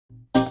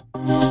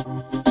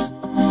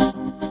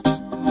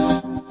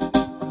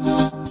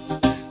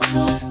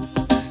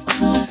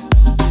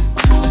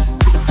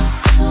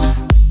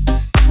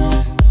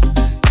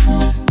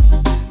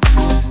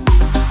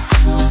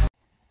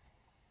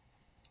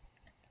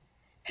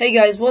Hey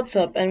guys, what's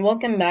up, and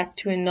welcome back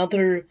to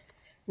another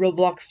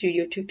Roblox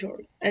Studio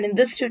tutorial. And in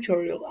this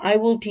tutorial, I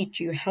will teach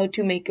you how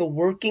to make a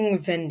working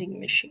vending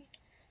machine.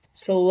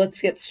 So let's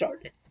get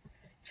started.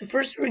 So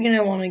first we're going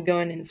to want to go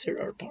and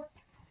insert our part.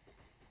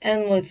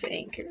 And let's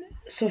anchor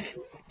it.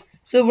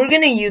 So we're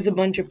going to use a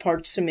bunch of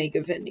parts to make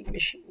a vending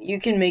machine. You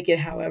can make it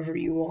however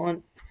you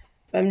want.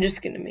 But I'm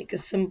just going to make a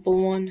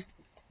simple one.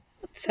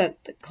 Let's set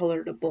the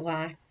color to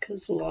black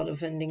because a lot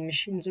of vending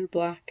machines are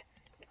black.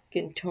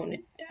 You can tone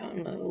it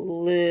down a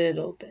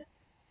little bit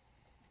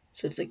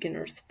so it's like an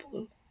earth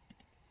blue.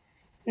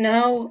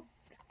 Now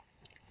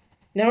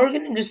we're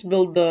gonna just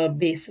build the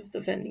base of the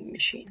vending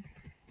machine.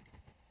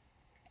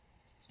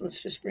 So let's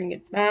just bring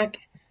it back,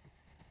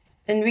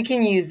 and we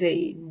can use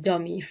a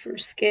dummy for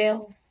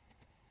scale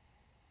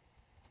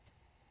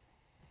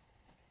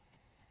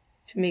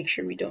to make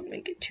sure we don't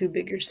make it too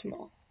big or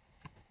small.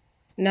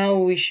 Now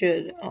we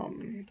should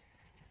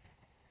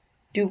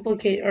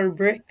duplicate our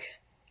brick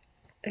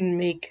and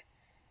make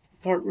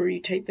the part where you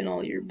type in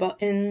all your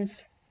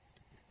buttons.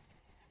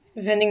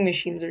 Vending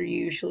machines are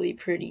usually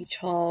pretty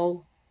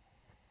tall,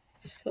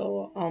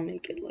 so I'll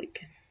make it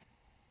like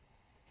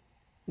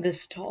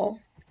this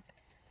tall.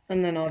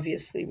 And then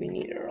obviously we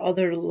need our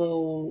other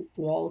little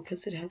wall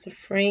because it has a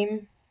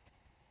frame.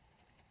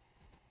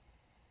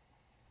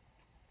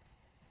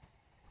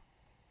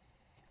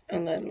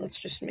 And then let's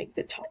just make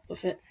the top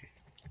of it.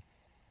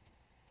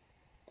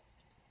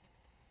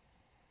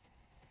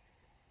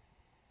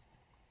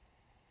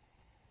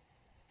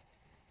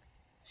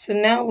 So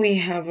now we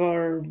have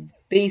our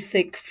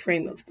basic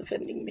frame of the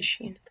vending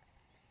machine.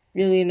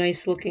 Really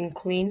nice looking,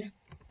 clean.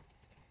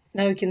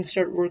 Now we can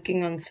start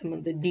working on some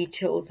of the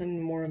details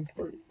and more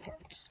important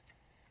parts.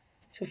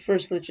 So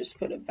first let's just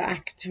put it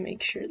back to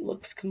make sure it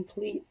looks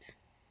complete.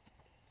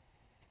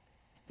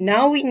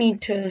 Now we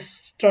need to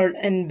start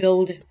and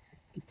build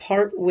the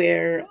part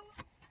where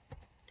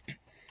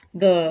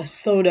the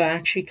soda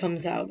actually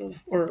comes out of,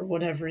 or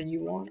whatever you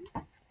want.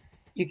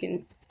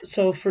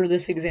 So for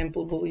this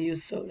example we'll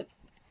use soda.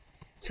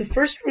 So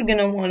first we're going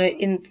to want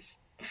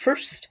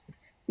to,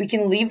 we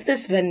can leave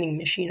this vending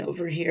machine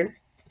over here.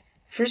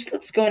 First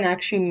let's go and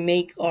actually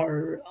make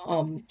our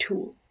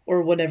tool,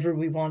 or whatever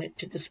we want it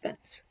to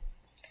dispense.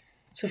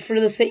 So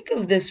for the sake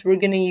of this, we're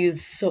going to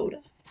use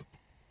soda.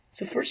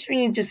 So first we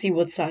need to see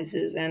what size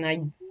it is, and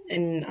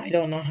I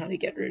don't know how to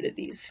get rid of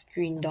these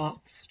green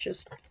dots.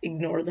 Just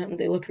ignore them,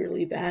 they look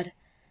really bad.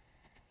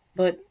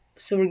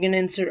 So we're going to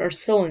insert our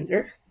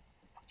cylinder.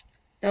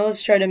 Now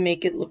let's try to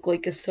make it look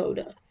like a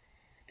soda.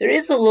 There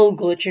is a little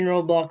glitch in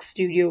Roblox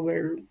Studio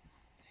where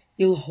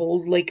you'll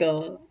hold like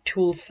a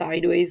tool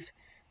sideways,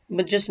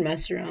 but just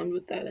mess around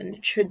with that and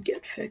it should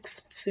get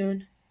fixed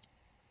soon.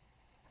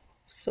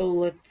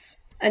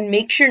 And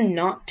make sure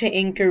not to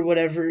anchor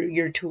whatever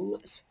your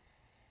tool is.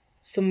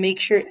 So make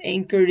sure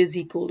anchored is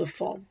equal to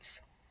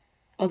false.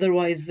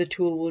 Otherwise the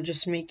tool will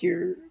just make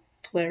your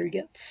player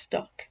get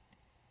stuck.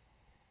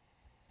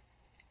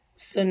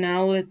 So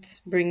now let's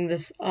bring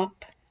this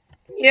up.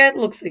 Yeah, it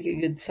looks like a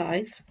good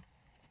size.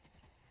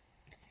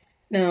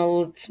 Now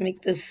let's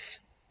make this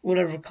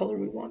whatever color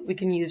we want. We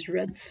can use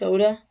red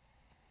soda.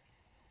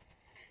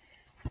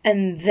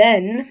 And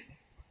then,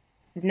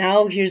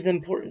 now here's the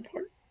important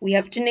part. We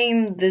have to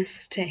name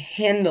this to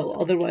handle,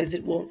 otherwise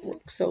it won't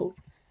work. So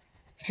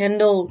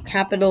handle,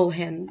 capital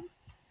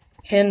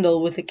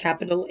handle with a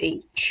capital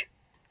H.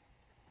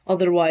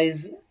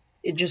 Otherwise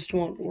it just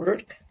won't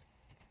work.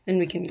 And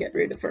we can get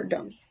rid of our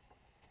dummy.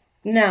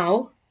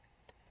 Now,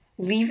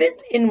 leave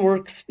it in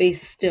workspace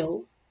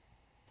still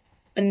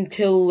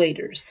until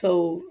later.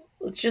 So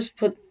let's just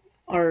put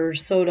our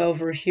soda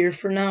over here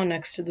for now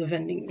next to the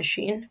vending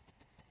machine.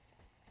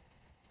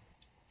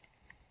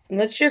 And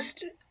let's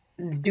just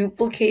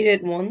duplicate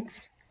it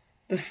once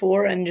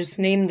before and just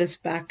name this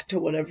back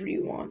to whatever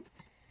you want.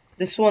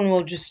 This one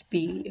will just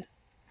be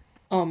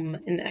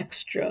an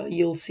extra.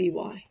 You'll see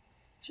why.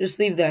 Just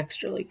leave the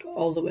extra like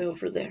all the way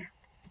over there.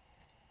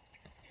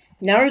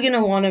 Now we're going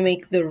to want to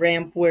make the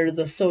ramp where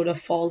the soda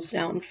falls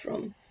down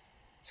from.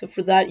 So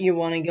for that you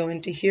want to go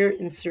into here,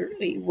 insert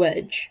a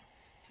wedge.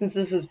 Since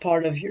this is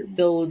part of your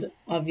build,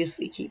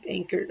 obviously keep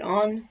anchored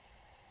on.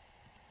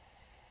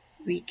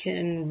 We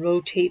can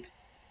rotate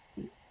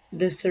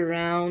this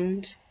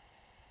around.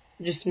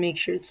 Just make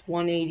sure it's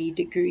 180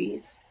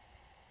 degrees.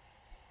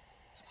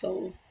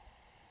 So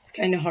it's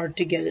kind of hard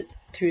to get it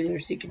through there,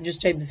 so you can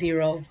just type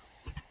 0,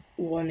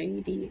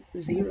 180,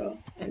 0,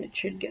 and it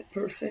should get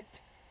perfect.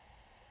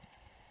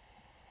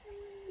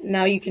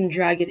 Now you can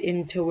drag it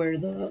into where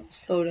the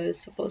soda is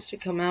supposed to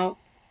come out.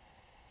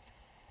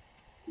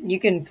 You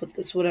can put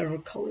this whatever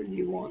color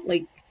you want.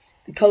 Like,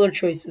 the color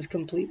choice is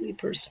completely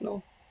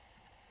personal.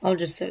 I'll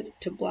just set it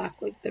to black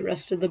like the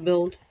rest of the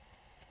build.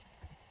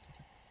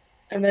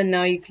 And then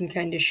now you can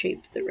kind of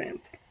shape the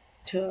ramp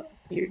to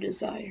your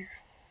desire.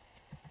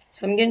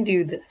 So I'm going to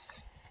do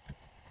this.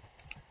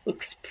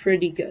 Looks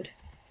pretty good.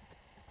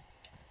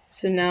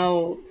 So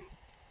now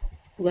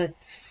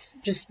let's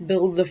just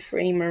build the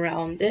frame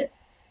around it.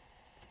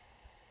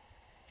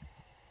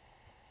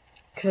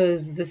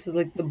 because this is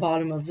like the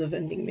bottom of the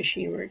vending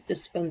machine where it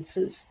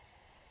dispenses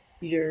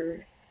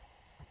your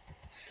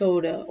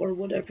soda or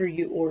whatever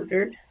you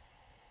ordered.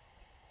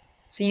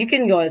 So you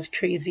can go as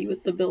crazy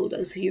with the build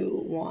as you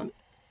want.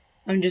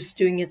 I'm just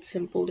doing it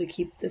simple to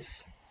keep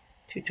this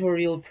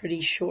tutorial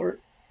pretty short.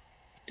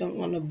 Don't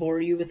want to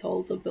bore you with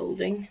all the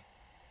building.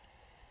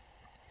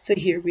 So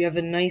here we have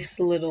a nice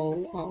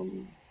little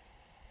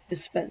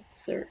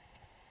dispenser.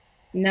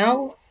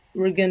 Now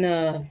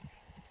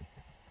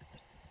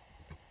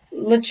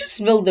let's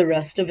just build the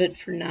rest of it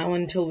for now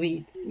until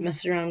we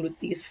mess around with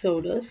these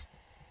sodas.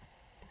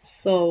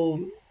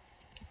 So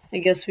I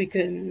guess we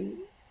can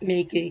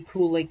make a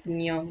cool like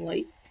neon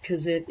light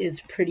because it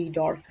is pretty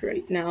dark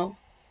right now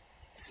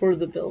for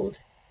the build.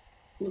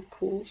 Look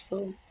cool.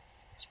 So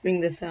let's bring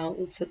this out.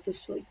 Let's set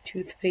this to like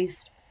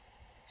toothpaste.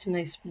 It's a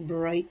nice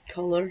bright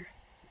color.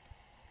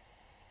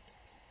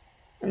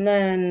 And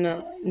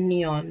then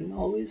neon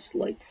always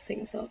lights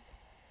things up.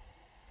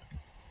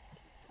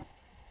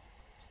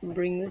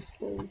 Bring this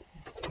little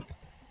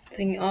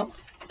thing up.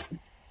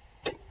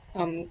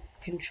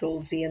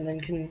 Control Z and then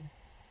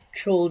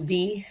Control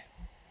D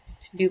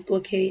to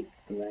duplicate,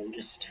 and then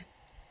just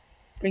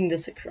bring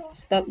this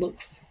across. That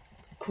looks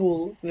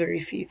cool, very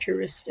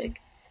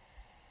futuristic.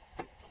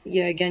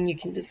 Yeah, again, you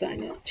can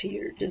design it to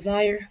your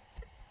desire.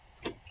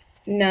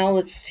 Now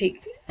let's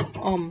take,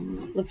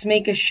 let's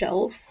make a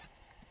shelf.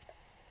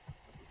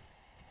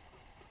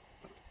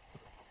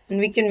 And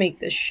we can make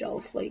this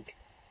shelf like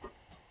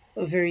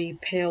a very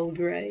pale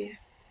gray,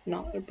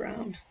 not a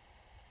brown.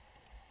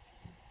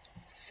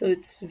 So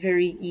it's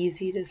very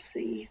easy to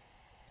see.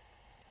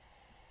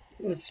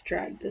 Let's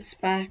drag this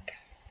back,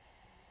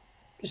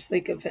 just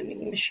like a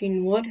vending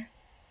machine would,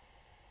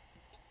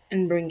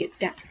 and bring it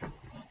down.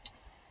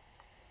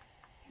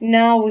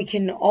 Now we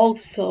can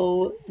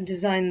also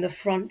design the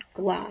front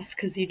glass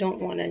because you don't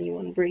want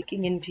anyone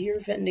breaking into your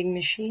vending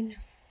machine.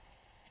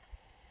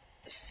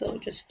 So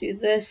just do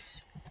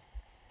this,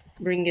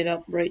 bring it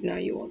up. Right now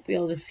you won't be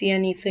able to see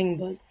anything,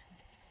 but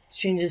let's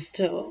change this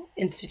to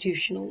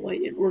institutional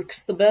white. It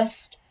works the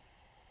best.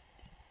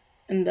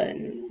 And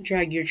then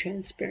drag your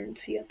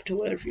transparency up to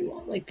whatever you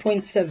want. Like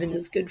 0.7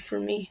 is good for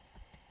me.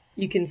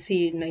 You can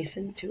see nice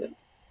into it.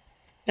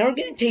 Now we're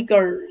going to take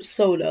our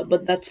soda,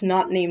 but that's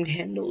not named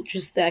handle,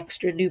 just the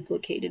extra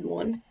duplicated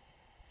one.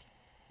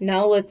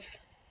 Now let's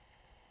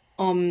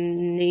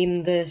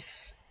name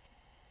this.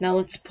 Now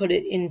let's put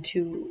it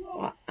into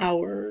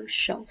our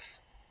shelf.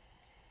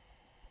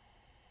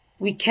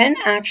 We can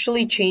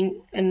actually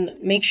change and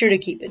make sure to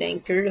keep it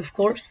anchored, of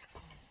course.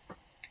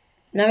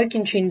 Now we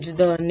can change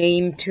the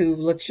name to,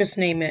 let's just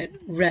name it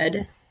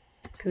red,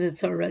 because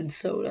it's a red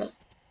soda,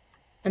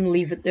 and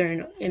leave it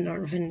there in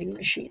our vending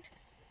machine.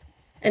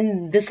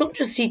 And this will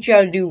just teach you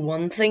how to do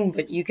one thing,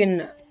 but you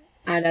can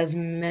add as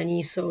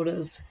many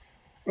sodas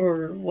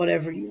or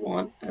whatever you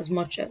want, as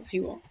much as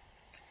you want.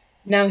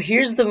 Now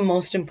here's the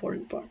most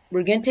important part.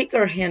 We're going to take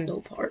our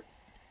handle part,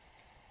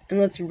 and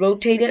let's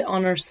rotate it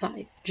on our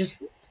side,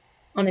 just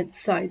on its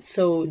side,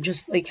 so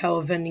just like how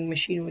a vending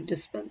machine would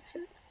dispense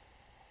it.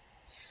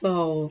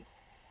 So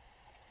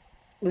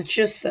let's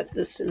just set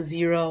this to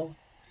 0,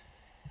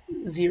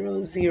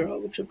 0, 0,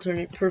 which will turn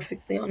it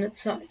perfectly on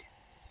its side.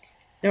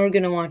 Now we're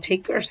going to want to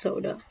take our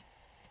soda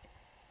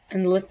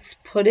and let's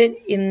put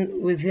it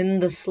in within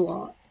the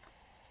slot.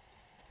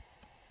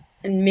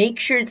 And make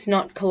sure it's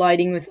not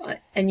colliding with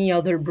any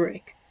other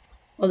brick.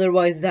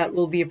 Otherwise that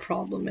will be a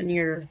problem and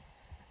your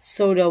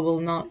soda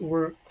will not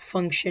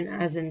function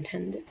as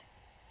intended.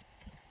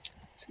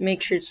 So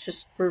make sure it's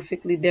just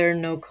perfectly there,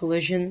 no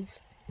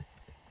collisions.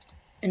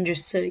 And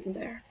just sitting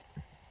there.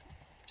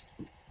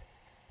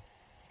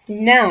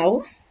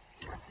 Now,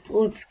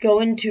 let's go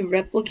into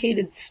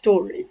replicated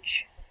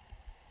storage.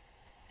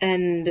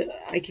 And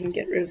I can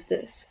get rid of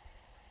this.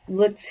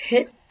 Let's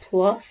hit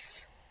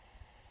plus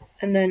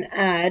and then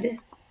add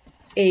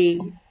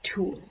a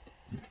tool.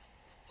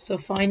 So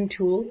find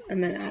tool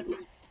and then add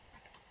one.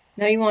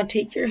 Now you want to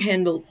take your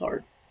handle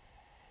part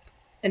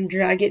and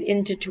drag it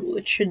into tool.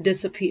 It should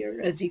disappear,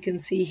 as you can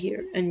see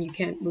here, and you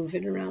can't move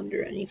it around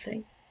or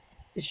anything.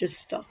 It's just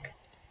stuck.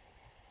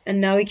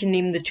 And now we can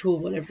name the tool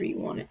whatever you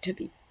want it to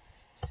be.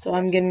 So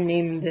I'm going to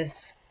name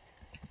this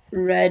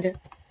red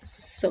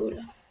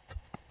soda.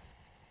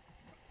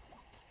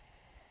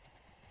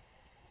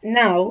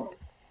 Now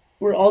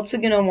we're also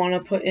going to want to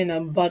put in a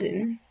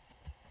button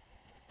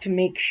to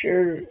make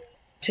sure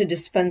to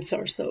dispense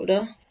our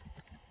soda.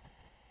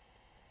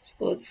 So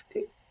let's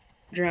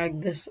drag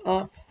this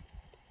up,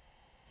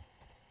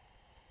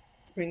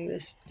 bring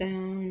this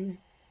down.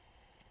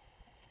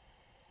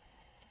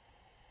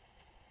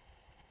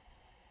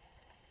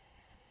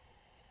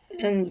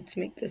 And let's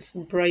make this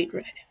bright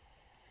red.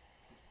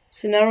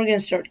 So now we're going to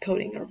start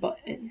coding our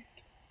button.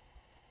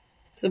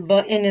 So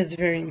button is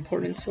very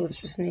important, so let's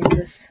just name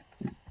this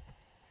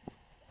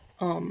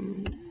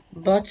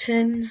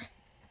button.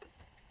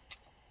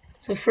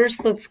 So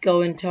first let's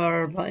go into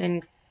our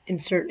button,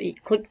 insert a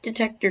click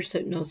detector so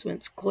it knows when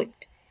it's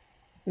clicked,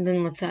 and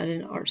then let's add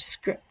in our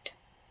script.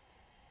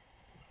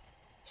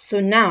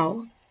 So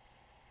now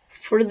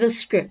for the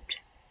script,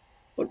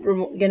 what we're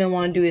going to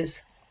want to do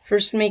is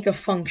first make a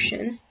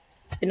function,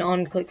 an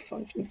on-click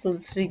function. So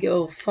let's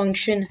go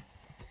function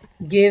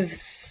give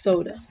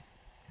soda,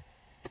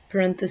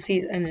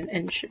 parentheses, and an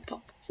end should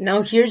pop.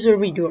 Now here's where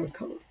we do our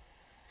code.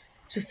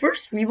 So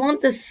first we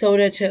want the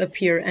soda to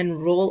appear and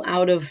roll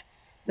out of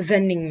the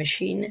vending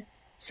machine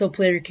so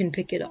player can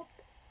pick it up.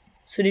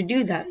 So to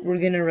do that, we're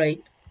going to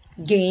write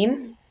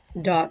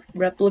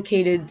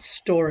game.replicated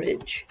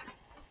storage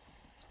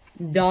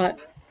dot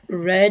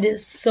red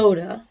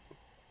soda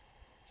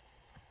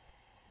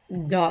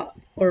dot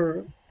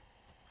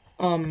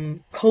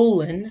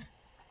colon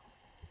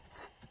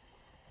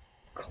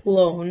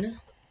clone.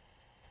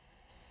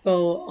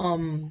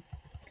 So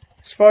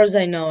as far as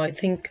I know, I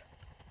think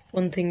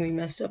one thing we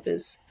messed up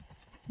is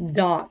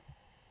dot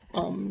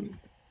or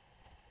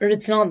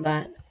it's not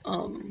that.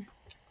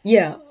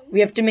 Yeah,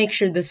 we have to make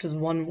sure this is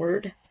one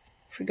word.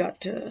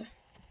 Forgot to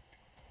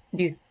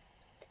do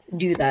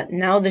that.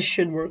 Now this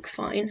should work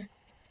fine.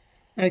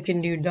 I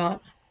can do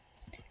dot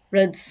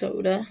red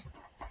soda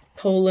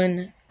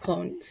colon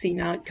clone. See,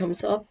 now it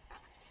comes up.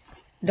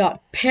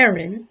 Dot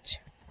parent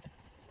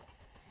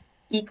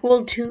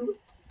equal to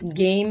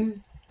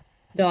game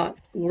dot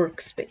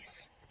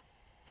workspace.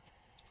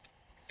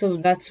 So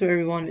that's where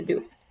we want to do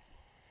it.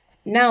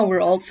 Now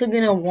we're also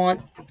going to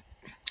want,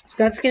 so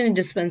that's going to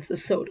dispense the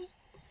soda.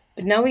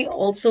 But now we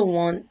also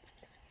want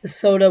the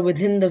soda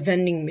within the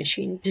vending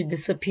machine to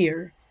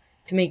disappear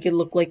to make it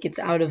look like it's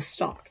out of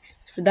stock.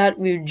 For that,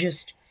 we would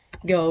just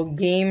go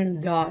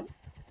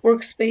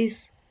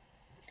game.workspace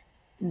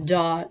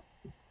dot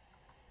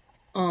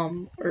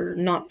or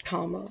not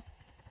comma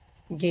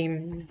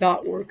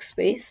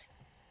game.workspace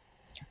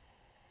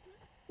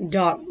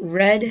dot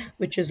red,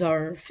 which is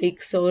our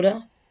fake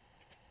soda,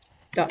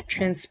 dot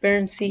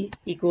transparency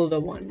equal to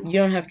 1.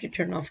 You don't have to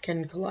turn off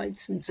can collide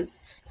since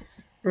it's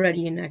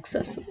already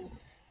inaccessible.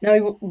 Now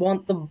we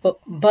want the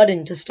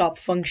button to stop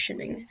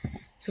functioning.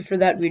 So for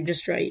that, we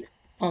just write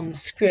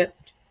script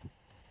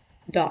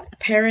dot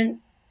parent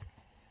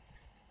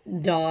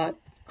dot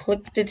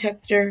click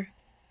detector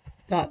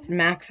dot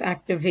max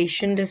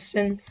activation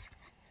distance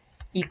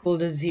equal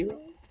to 0.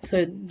 So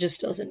it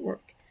just doesn't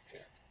work.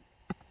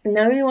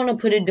 Now we want to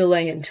put a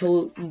delay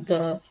until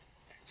the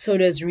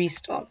soda is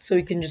restocked. So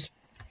we can just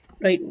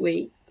write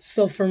wait.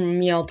 So for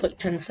me, I'll put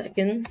 10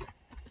 seconds.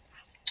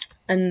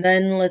 And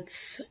then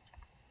let's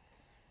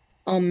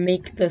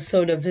make the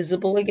soda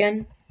visible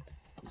again.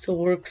 So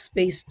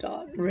workspace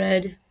dot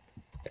red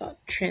dot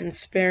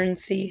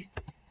transparency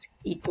is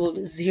equal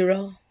to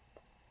 0.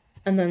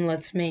 And then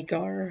let's make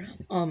our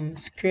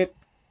script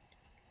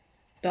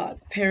dot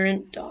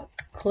parent dot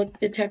click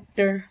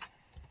detector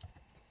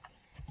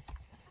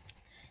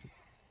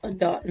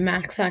dot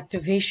max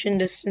activation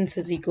distance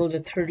is equal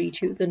to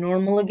 32, the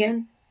normal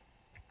again.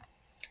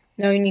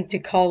 Now we need to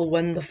call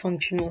when the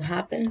function will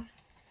happen.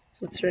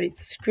 So let's write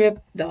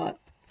script dot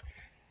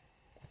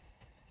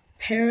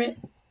parent,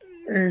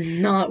 or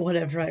not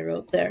whatever I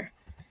wrote there,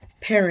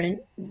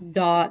 parent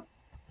dot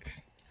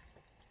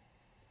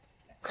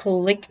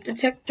click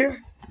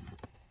detector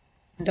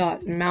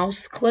dot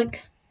mouse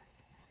click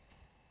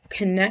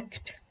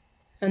connect,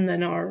 and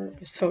then our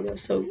soda,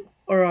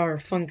 or our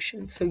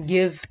function, so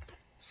give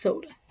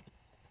soda.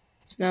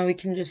 So now we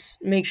can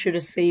just make sure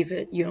to save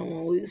it. You don't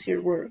want to lose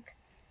your work.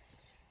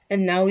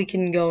 And now we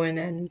can go in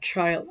and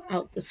try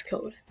out this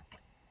code,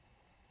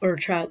 or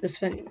try out this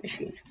vending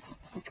machine.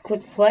 So let's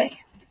click play.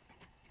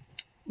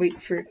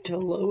 Wait for it to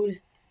load,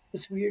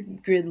 this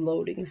weird grid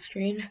loading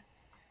screen.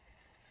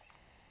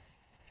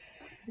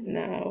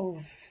 Now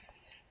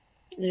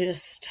it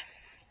just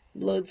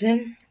loads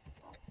in.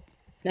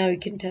 Now we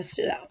can test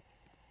it out.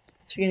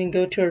 So we're going to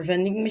go to our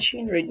vending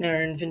machine. Right now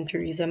our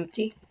inventory is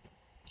empty.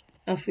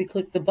 Now if we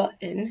click the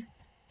button,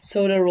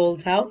 soda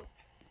rolls out.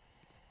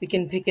 We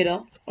can pick it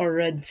up, our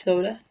red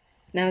soda.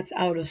 Now it's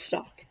out of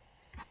stock.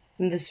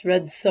 And this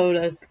red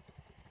soda,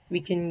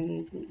 we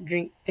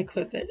can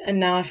equip it. And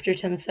now after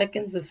 10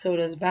 seconds, the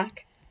soda is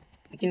back.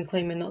 We can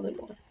claim another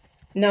one.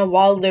 Now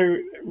while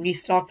they're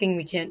restocking,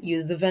 we can't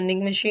use the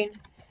vending machine.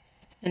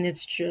 And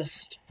it's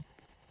just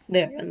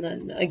there. And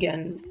then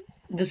again,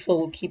 this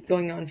will keep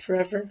going on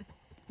forever.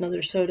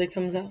 Another soda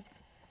comes out.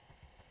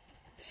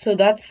 So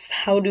that's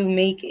how to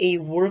make a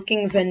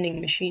working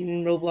vending machine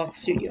in Roblox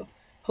Studio.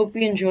 Hope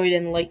you enjoyed,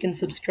 and like and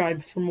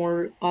subscribe for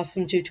more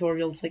awesome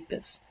tutorials like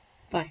this.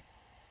 Bye.